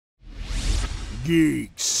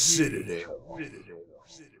Geek, Citadel.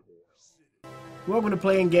 Welcome to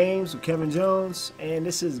Playing Games with Kevin Jones, and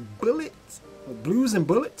this is Bullets, or Blues and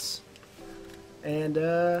Bullets, and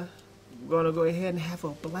we're gonna go ahead and have a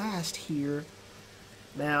blast here.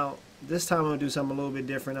 Now, this time I'm gonna do something a little bit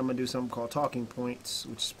different. I'm gonna do something called talking points,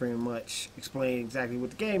 which is pretty much explain exactly what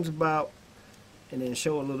the game's about, and then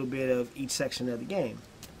show a little bit of each section of the game.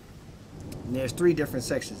 And there's 3 different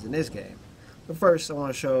sections in this game. But first, I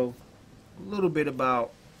want to show a little bit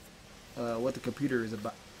about what the computer is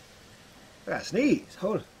about. I gotta sneeze.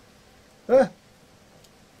 Hold on.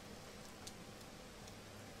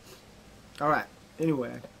 Alright.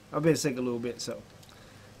 Anyway, I've been sick a little bit, so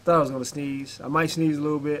thought I was gonna sneeze. I might sneeze a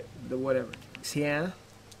little bit, but whatever. Yeah.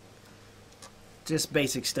 Just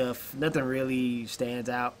basic stuff. Nothing really stands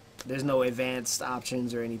out. There's no advanced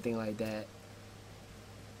options or anything like that.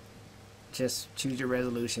 Just choose your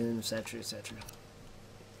resolution, etc., etc.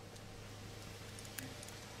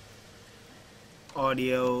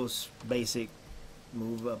 Audio's basic,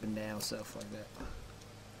 move up and down, stuff like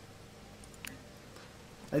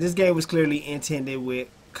that. This game was clearly intended with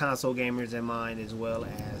console gamers in mind as well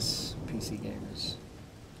as PC gamers.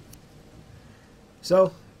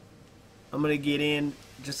 So, I'm going to get in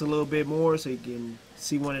just a little bit more so you can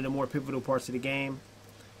see one of the more pivotal parts of the game,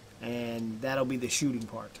 and that'll be the shooting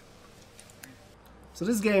part. So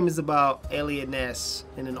this game is about Elliot Ness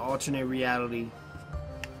in an alternate reality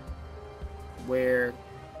where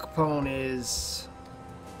Capone is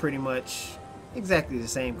pretty much exactly the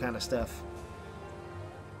same kind of stuff.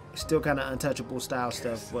 Still kind of untouchable style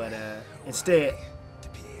stuff, but instead,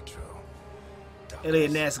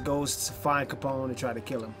 Elliot Ness goes to find Capone and try to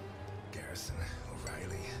kill him. Garrison,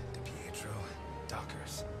 O'Reilly, DiPietro,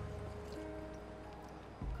 Dockers.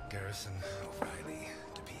 Garrison, O'Reilly,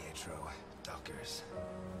 DiPietro, Dockers.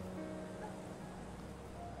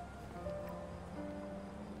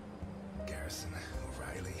 Garrison,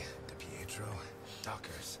 O'Reilly, DiPietro,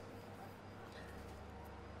 Dockers.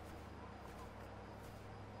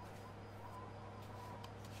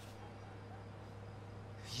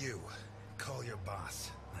 You, call your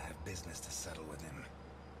boss. I have business to settle with him.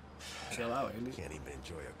 Chill out, Elliot. Can't even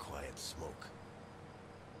enjoy a quiet smoke.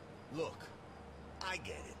 Look, I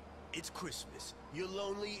get it. It's Christmas. You're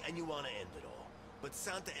lonely and you want to end it all. But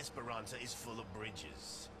Santa Esperanza is full of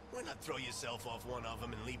bridges. Why not throw yourself off one of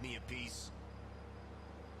them and leave me a piece?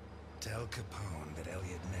 Tell Capone that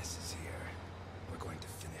Elliot Ness is here. We're going to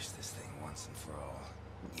finish this thing once and for all.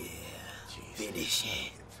 Yeah, finish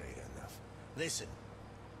it. Fade enough. Listen,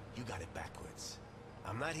 you got it backwards.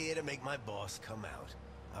 I'm not here to make my boss come out.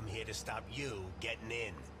 I'm here to stop you getting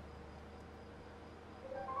in.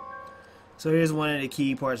 So here's one of the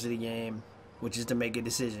key parts of the game, which is to make a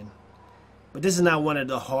decision. But this is not one of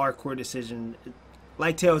the hardcore decisions.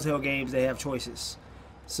 Like Telltale games, they have choices.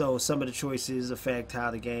 So some of the choices affect how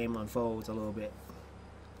the game unfolds a little bit.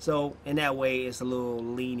 So in that way, it's a little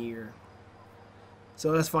linear. So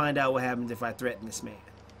let's find out what happens if I threaten this man.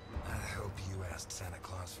 I hope you asked Santa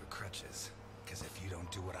Claus for crutches, because if you don't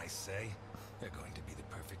do what I say, they're going to be the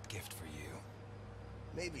perfect gift for you.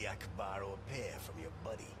 Maybe I could borrow a pair from your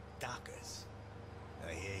buddy, Dockers.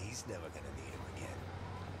 I hear he's never gonna need them again.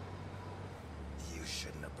 You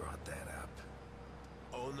shouldn't have brought that up.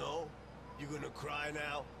 Oh no? You gonna cry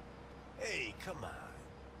now? Hey, come on.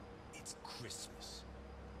 It's Christmas.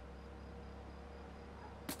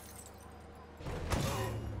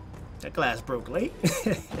 That glass broke late.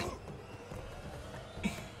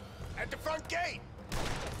 At the front gate!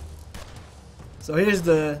 So here's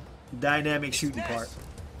the dynamic shooting part.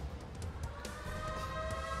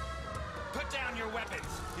 Put down your weapons.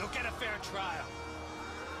 You'll get a fair trial.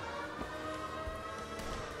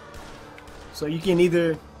 So you can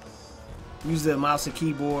either use the mouse and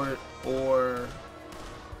keyboard or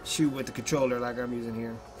shoot with the controller like I'm using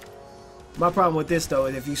here. My problem with this though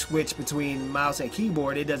is if you switch between mouse and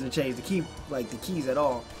keyboard, it doesn't change the keys at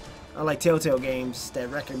all. Unlike Telltale games that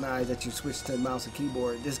recognize that you switch to mouse and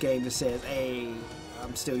keyboard, this game just says, hey,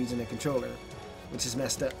 I'm still using the controller, which is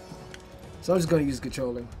messed up. So I'm just going to use the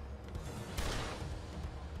controller.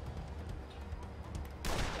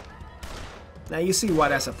 Now you see why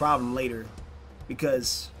that's a problem later,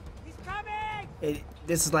 because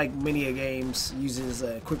this is like many games uses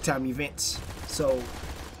QuickTime events. So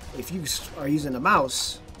if you are using the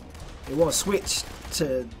mouse, it won't switch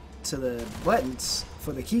to the buttons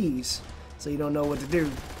for the keys, so you don't know what to do.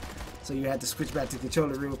 So you have to switch back to the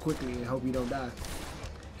controller real quickly and hope you don't die.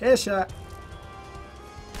 Headshot.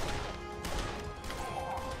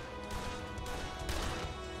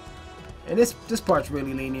 And this part's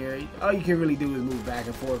really linear. All you can really do is move back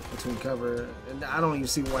and forth between cover, and I don't even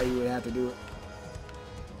see why you would have to do it.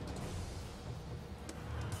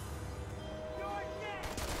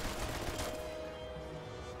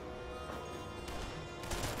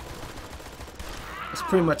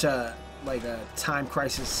 pretty much like a Time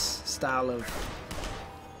Crisis style of.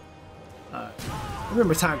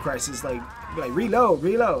 Remember Time Crisis, like reload,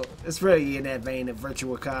 reload. It's really in that vein of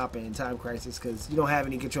Virtual Cop and Time Crisis because you don't have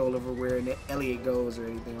any control over where Elliot goes or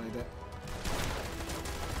anything like that.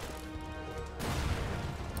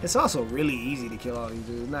 It's also really easy to kill all these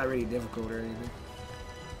dudes. It's not really difficult or anything.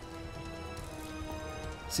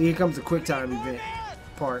 See, here comes the quick time event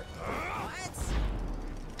part.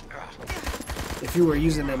 If you were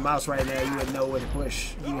using the mouse right now, you wouldn't know where to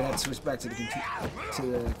push. You would have to switch back to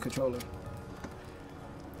the controller.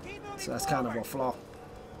 So that's kind of a flaw.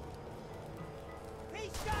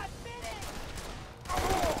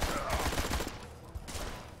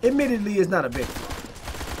 Admittedly, it's not a big flaw.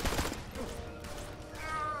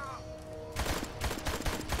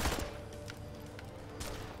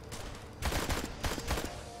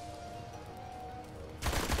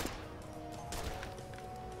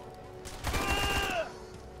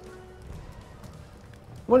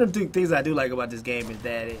 One of the things I do like about this game is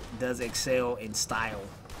that it does excel in style.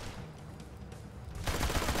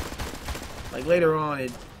 Like later on,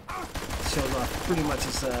 it shows off pretty much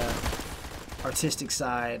its artistic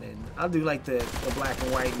side, and I do like the black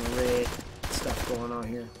and white and red stuff going on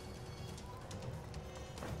here.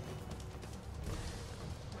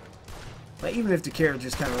 Like even if the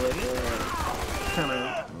characters kind of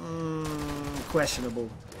look questionable,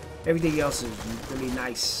 everything else is really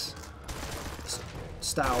nice.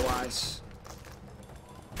 Style-wise,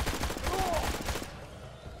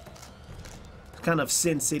 kind of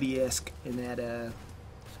Sin City-esque in that,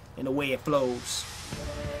 in the way it flows.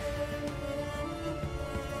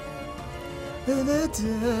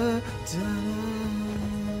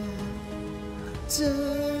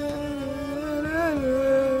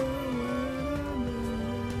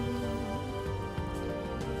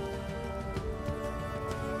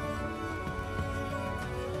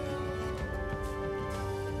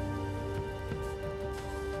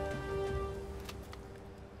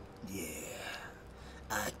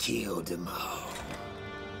 Killed them all.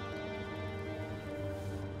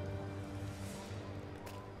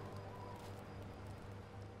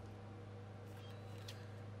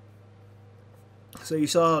 So you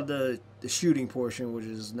saw the shooting portion, which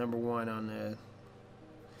is #1 on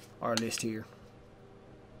our list here.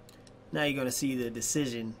 Now you're gonna see the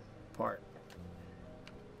decision part.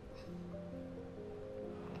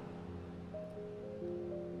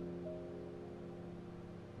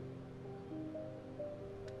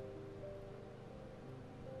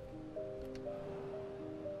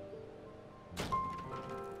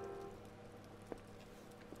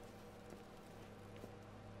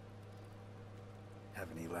 Have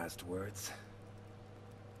any last words?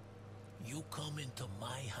 You come into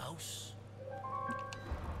my house?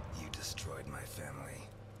 You destroyed my family.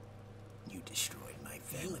 You destroyed my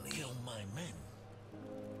family. You killed my men.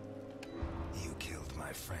 You killed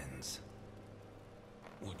my friends.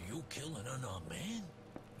 Would you kill an unarmed man?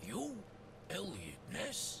 You? Elliot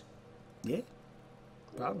Ness? Yeah,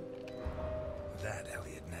 probably. That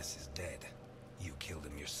Elliot Ness is dead. You killed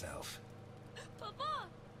him yourself. Papa!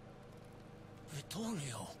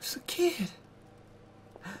 Vittorio, It's a kid.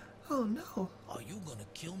 Oh no. are you gonna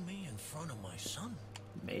kill me in front of my son?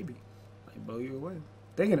 Maybe. Might blow you away.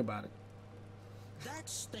 Thinking about it. That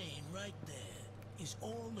stain right there is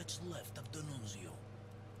all that's left of D'Annunzio,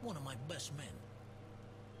 one of my best men.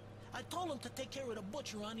 I told him to take care of the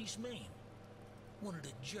butcher on East Main. One of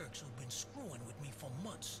the jerks who've been screwing with me for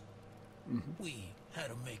months. We had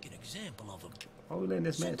to make an example of him. Why are we letting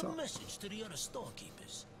this man Sent a talk? message to the other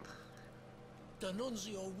storekeepers.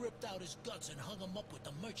 D'Annunzio ripped out his guts and hung him up with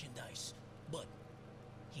the merchandise. But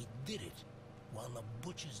he did it while the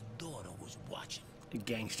butcher's daughter was watching. A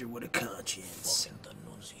gangster with a conscience. Fucking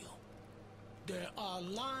D'Annunzio. There are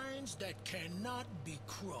lines that cannot be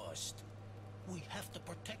crossed. We have to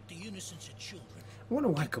protect the innocence of children. I wonder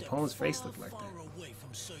why Keep them Capone's face far, looked like far that. away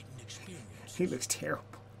from certain experiences. He looks terrible.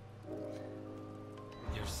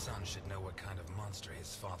 Your son should know what kind of monster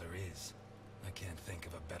his father is. I can't think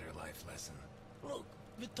of a better life lesson. Look,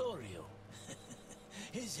 Vittorio.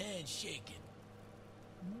 His hand's shaking.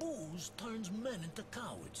 Booze turns men into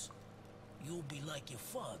cowards. You'll be like your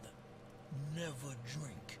father. Never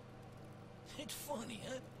drink. It's funny,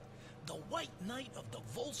 huh? The White Knight of the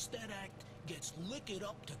Volstead Act gets liquored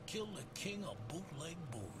up to kill the king of bootleg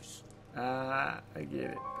booze. I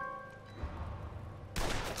get it.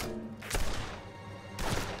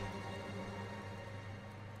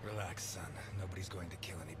 Relax, son. Nobody's going to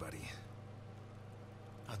kill anybody.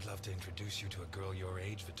 I'd love to introduce you to a girl your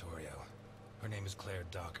age, Vittorio. Her name is Claire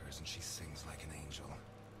Dockers, and she sings like an angel.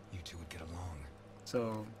 You two would get along.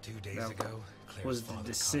 So 2 days that ago, Claire's was the father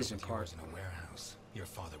decision caught up with part. yours in a warehouse. Your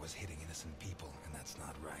father was hitting innocent people, and that's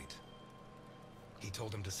not right. He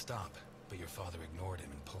told him to stop, but your father ignored him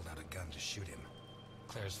and pulled out a gun to shoot him.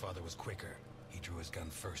 Claire's father was quicker. He drew his gun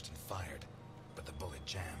first and fired, but the bullet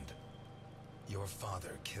jammed. Your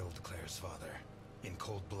father killed Claire's father, in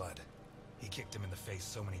cold blood. He kicked him in the face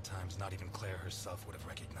so many times, not even Claire herself would have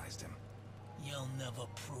recognized him. You'll never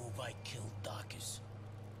prove I killed Darkus.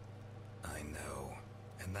 I know,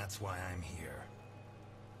 and that's why I'm here.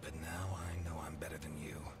 But now I know I'm better than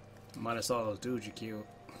you. Minus all those dudes you killed.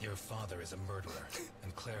 Your father is a murderer,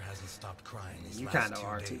 and Claire hasn't stopped crying these You last kinda 2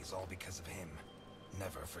 are, too. days, all because of him.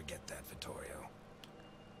 Never forget that, Vittorio.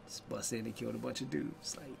 Just bust in and killed a bunch of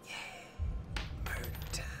dudes. Like, yeah, murder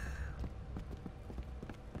time.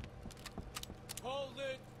 Hold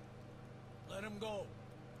it. Let him go.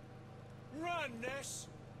 Run, Ness,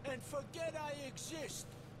 and forget I exist,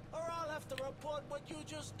 or I'll have to report what you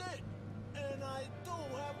just did. And I do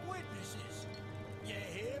have witnesses. You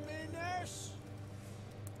hear me, Ness?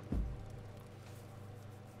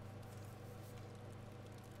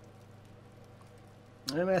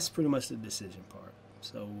 And that's pretty much the decision part.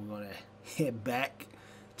 So we're gonna head back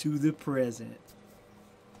to the present.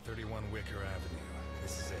 31 Wicker Avenue.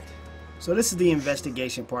 This is it. So this is the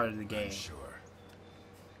investigation part of the game. I'm sure.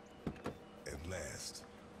 At last.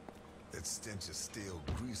 That stench of stale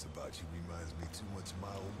grease about you reminds me too much of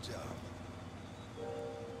my old job.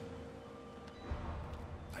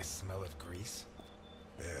 I smell of grease.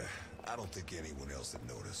 Yeah, I don't think anyone else would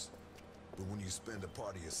notice. But when you spend a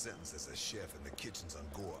part of your sentence as a chef in the kitchens on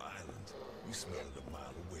Gore Island, you smell it a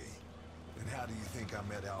mile away. And how do you think I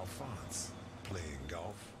met Alphonse? Playing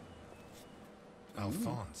golf?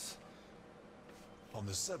 Alphonse. On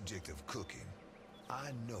the subject of cooking,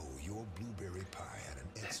 I know your blueberry pie had an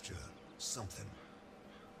extra something.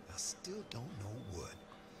 I still don't know what.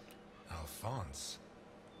 Alphonse.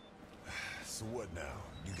 So what now?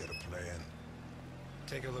 You got a plan?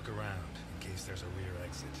 Take a look around, in case there's a rear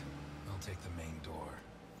exit. I'll take the main door.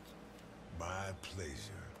 My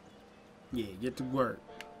pleasure. Yeah, get to work.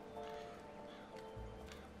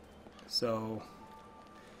 So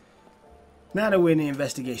now that we're in the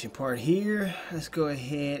investigation part here, let's go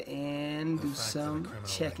ahead and The do fact that a some criminal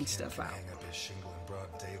checking like him stuff can out. hang up his shingle in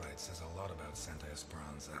broad daylight says a lot about Santa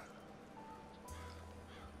Esperanza.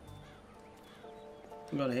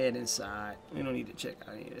 I'm gonna head inside. We don't need to check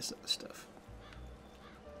out any of this other stuff.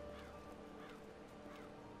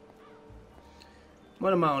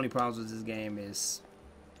 One of my only problems with this game is,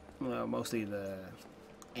 well, mostly the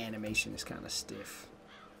animation is kind of stiff.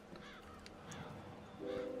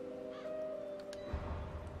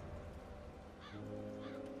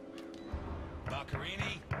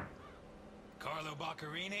 Boccarini? Carlo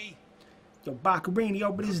Boccarini? Yo, Baccarini,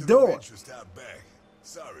 open his Nothing of door. interest out back.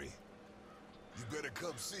 Sorry. You better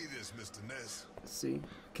come see this, Mr. Ness. See,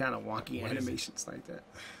 kind of wonky What is it? animations like that.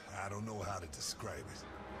 I don't know how to describe it.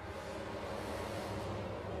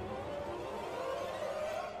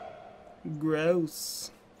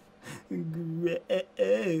 Gross.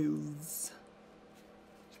 Gross.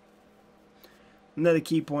 Another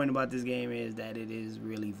key point about this game is that it is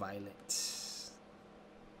really violent.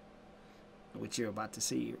 Which you're about to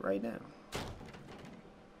see right now.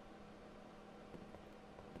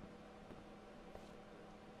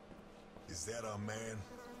 Is that our man?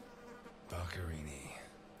 Boccarini.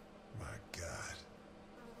 My God.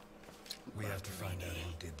 We have to find out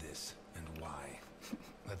who did this and why.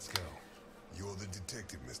 Let's go. You're the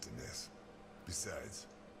detective, Mr. Ness. Besides,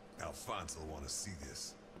 Alphonse will want to see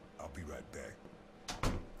this. I'll be right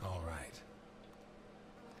back. All right.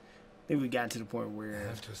 I think we got to the point I where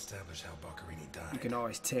have to establish how Boccarini died. you can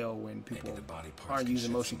always tell when people the body parts aren't can using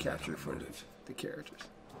shed motion some light capture on the for motive. the characters.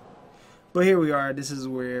 But here we are. This is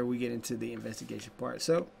where we get into the investigation part.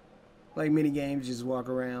 So, like many games, just walk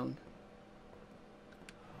around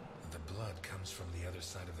The blood comes from the other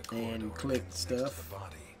side of the And corridor click ends next stuff. to the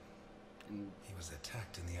body. and He was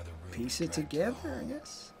attacked in the other room. piece and it dragged to the together, I hall.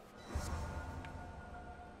 guess.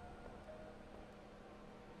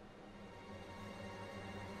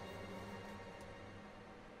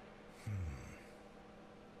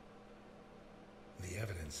 The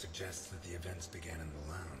evidence suggests that the events began in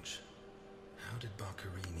the lounge. How did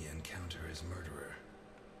Boccarini encounter his murderer?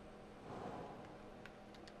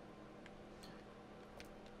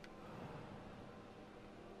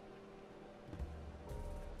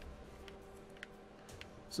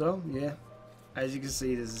 So, yeah. As you can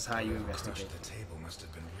see, this is how you Whoever investigate. crushed the table must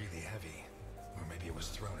have been really heavy. Or maybe it was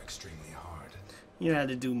thrown extremely hard. You don't have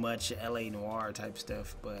to do much LA Noir type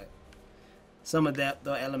stuff, but some of that,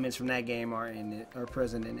 the elements from that game are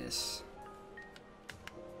present in this.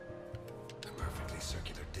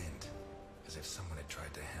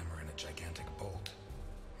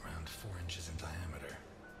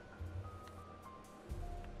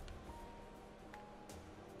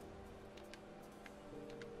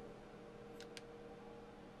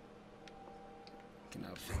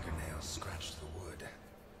 out. Fingernails scratched the wood.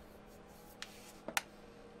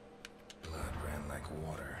 Blood ran like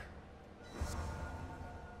water.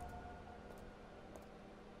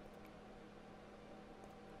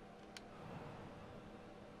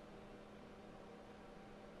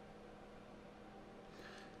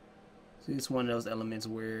 So it's one of those elements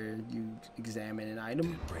where you examine an item.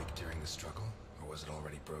 Did it break during the struggle, or was it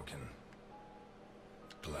already broken?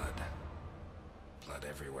 Blood. Blood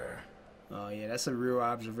everywhere. Oh yeah, that's a real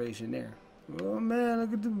observation there. Oh man,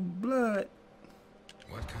 look at the blood.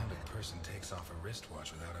 What kind of person takes off a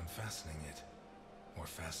wristwatch without unfastening it? Or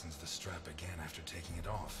fastens the strap again after taking it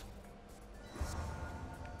off?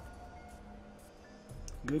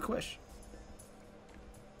 Good question.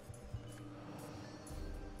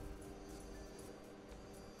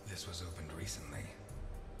 This was opened recently.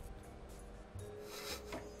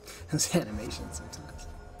 Those animations sometimes.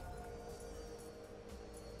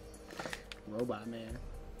 Robot man.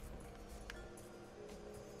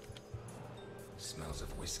 Smells of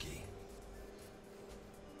whiskey.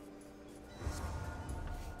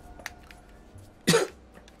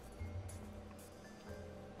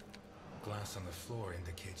 Glass on the floor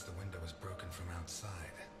indicates the window is broken from outside.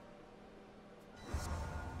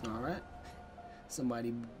 Alright.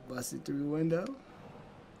 Somebody busted through the window.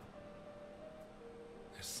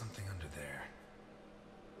 There's something under there.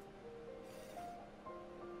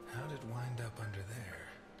 How did it wind up under there?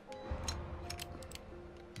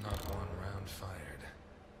 Not one round fired.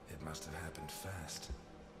 It must have happened fast.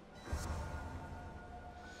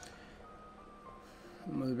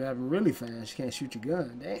 It must have happened really fast. You can't shoot your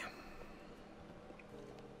gun. Damn.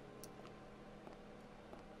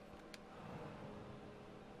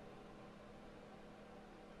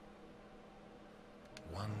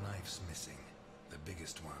 One knife's missing. The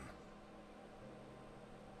biggest one.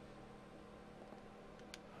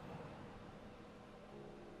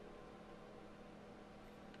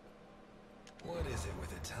 What is it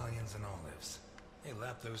with Italians and olives? They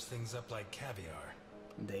lap those things up like caviar.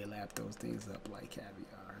 They lap those things up like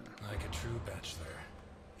caviar. Like a true bachelor,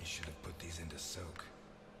 he should have put these into soak.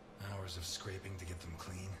 Hours of scraping to get them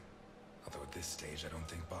clean. Although at this stage, I don't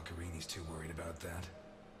think Boccarini's too worried about that.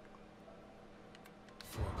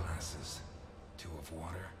 4 glasses. 2 of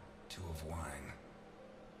water, 2 of wine.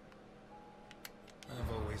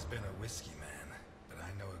 I've always been a whiskey man, but I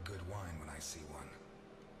know a good wine when I see one.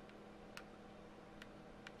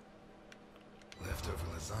 Leftover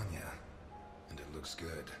lasagna, and it looks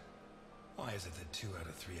good. Why is it that 2 out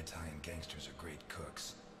of 3 Italian gangsters are great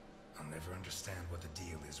cooks? I'll never understand what the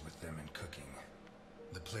deal is with them and cooking.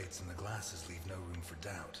 The plates and the glasses leave no room for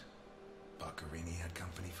doubt. Boccarini had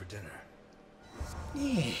company for dinner.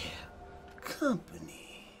 Yeah.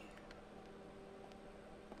 Company.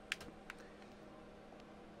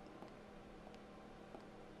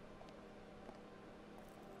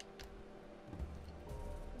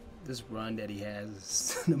 This run that he has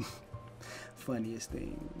is the funniest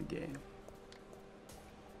thing in the game.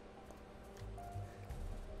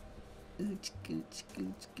 Ooch, gooch,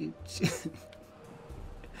 gooch, gooch.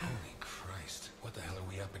 Holy Christ, what the hell are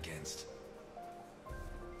we up against?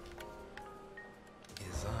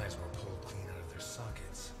 His eyes were pulled clean out of their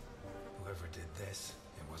sockets. Whoever did this,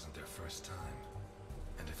 it wasn't their first time.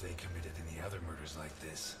 And if they committed any other murders like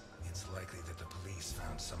this, it's likely that the police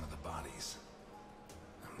found some of the bodies.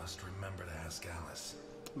 I must remember to ask Alice.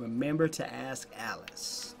 Remember to ask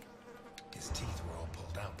Alice. His teeth were all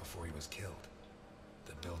pulled out before he was killed.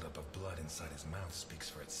 The buildup of blood inside his mouth speaks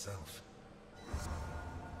for itself.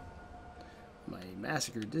 Might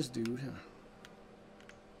massacred this dude, huh?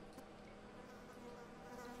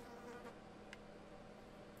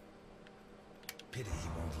 Pity he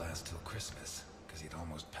won't last till Christmas, because he'd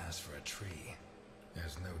almost pass for a tree.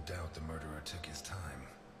 There's no doubt the murderer took his time.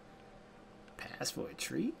 Pass for a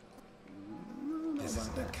treat? This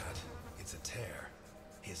isn't a cut, it's a tear.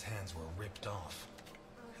 His hands were ripped off.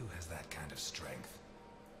 Who has that kind of strength?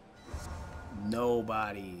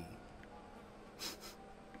 Nobody.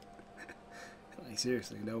 Like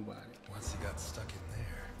seriously, nobody. Once he got stuck in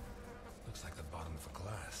there, looks like the bottom of a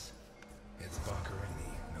glass. It's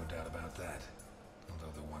Boccarini, no doubt about that.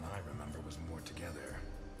 Although the one I remember was more together.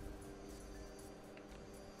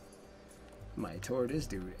 Might tore this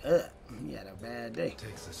dude up. He had a bad day.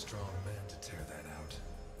 Takes a strong man to tear that out.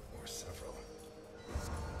 Or several.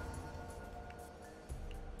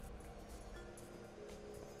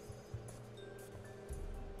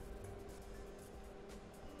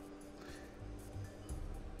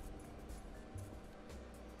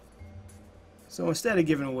 So instead of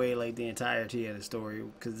giving away like the entirety of the story,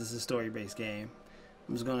 because this is a story-based game,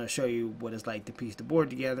 I'm just gonna show you what it's like to piece the board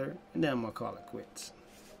together, and then I'm gonna call it quits.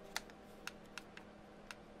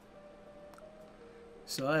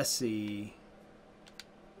 So let's see.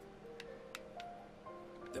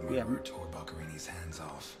 The murderer tore Boccarini's hands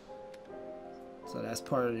off. So that's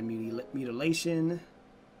part of the mutilation.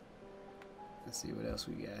 Let's see what else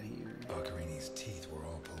we got here. Boccarini's teeth were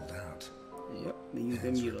all pulled out. Yep, they used them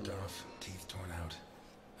Hands ripped mutilated. off, teeth torn out.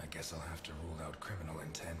 I guess I'll have to rule out criminal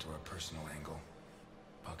intent or a personal angle.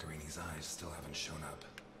 Boccarini's eyes still haven't shown up.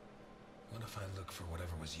 What if I look for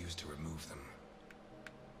whatever was used to remove them?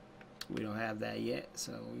 We don't have that yet,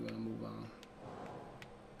 so we're gonna move on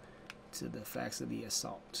to the facts of the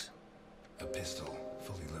assault. A pistol,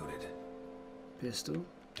 fully loaded. Pistol.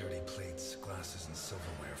 Dirty plates, glasses, and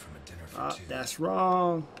silverware from a dinner for Oh, two. that's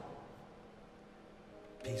wrong.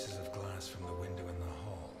 Pieces of glass from the window in the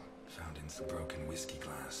hall, found in some broken whiskey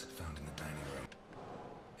glass, found in the dining room.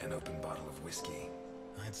 An open bottle of whiskey.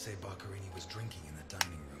 I'd say Boccarini was drinking in the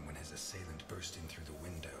dining room when his assailant burst in through the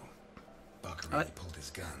window. Boccarini pulled his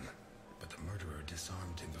gun, but the murderer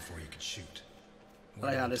disarmed him before he could shoot. I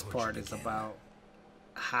like how this part is about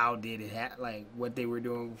how did it happen, like what they were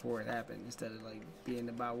doing before it happened, instead of like being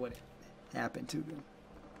about what happened to them.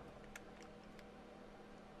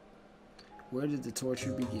 Where did the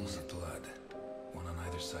torture begin? Pools of blood, one on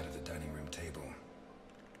either side of the dining room table.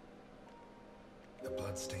 A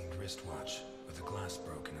blood-stained wristwatch with the glass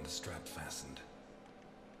broken and the strap fastened.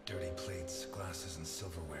 Dirty plates, glasses, and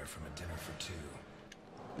silverware from a dinner for two.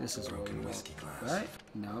 This is what we Broken want, whiskey glass. right?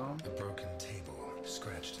 No. A broken table,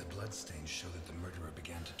 scratched. The bloodstains show that the murderer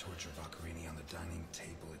began to torture Boccarini on the dining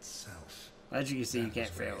table itself. As you can see, you That can't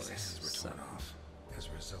was where fail his this. hands were torn off. As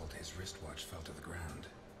a result, his wristwatch fell to the ground.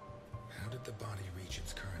 How did the body reach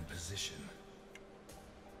its current position?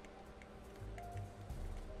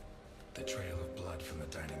 The trail of blood from the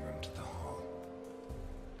dining room to the hall.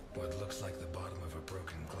 What looks like the bottom of a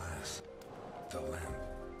broken glass. The lamp,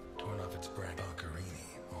 torn off its bracket.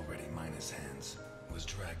 Boccarini, already minus hands, was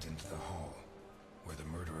dragged into the hall, where the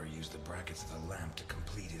murderer used the brackets of the lamp to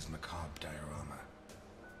complete his macabre diorama.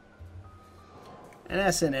 And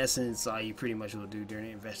that's in essence all you pretty much will do during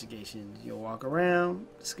the investigation. You'll walk around,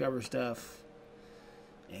 discover stuff,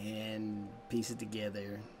 and piece it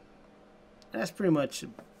together. And that's pretty much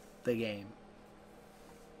the game.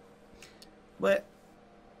 But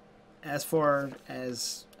as far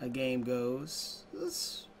as a game goes,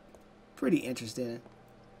 it's pretty interesting.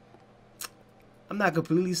 I'm not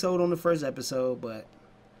completely sold on the first episode, but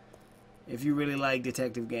if you really like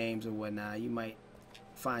detective games or whatnot, you might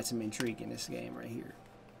find some intrigue in this game right here.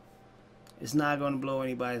 It's not going to blow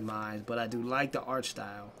anybody's minds, but I do like the art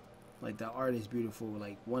style. Like, the art is beautiful.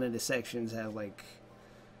 Like, one of the sections has like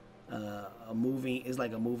a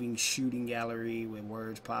moving shooting gallery with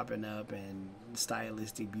words popping up and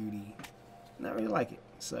stylistic beauty. And I really like it.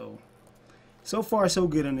 So far so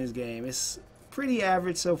good on this game. It's pretty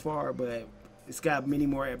average so far, but it's got many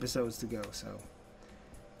more episodes to go. So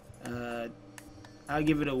I'll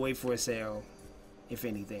give it a wait for a sale, if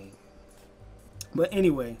anything. But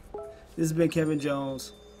anyway, this has been Kevin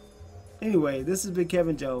Jones.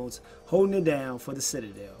 Holding it down for the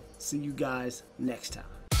Citadel. See you guys next time.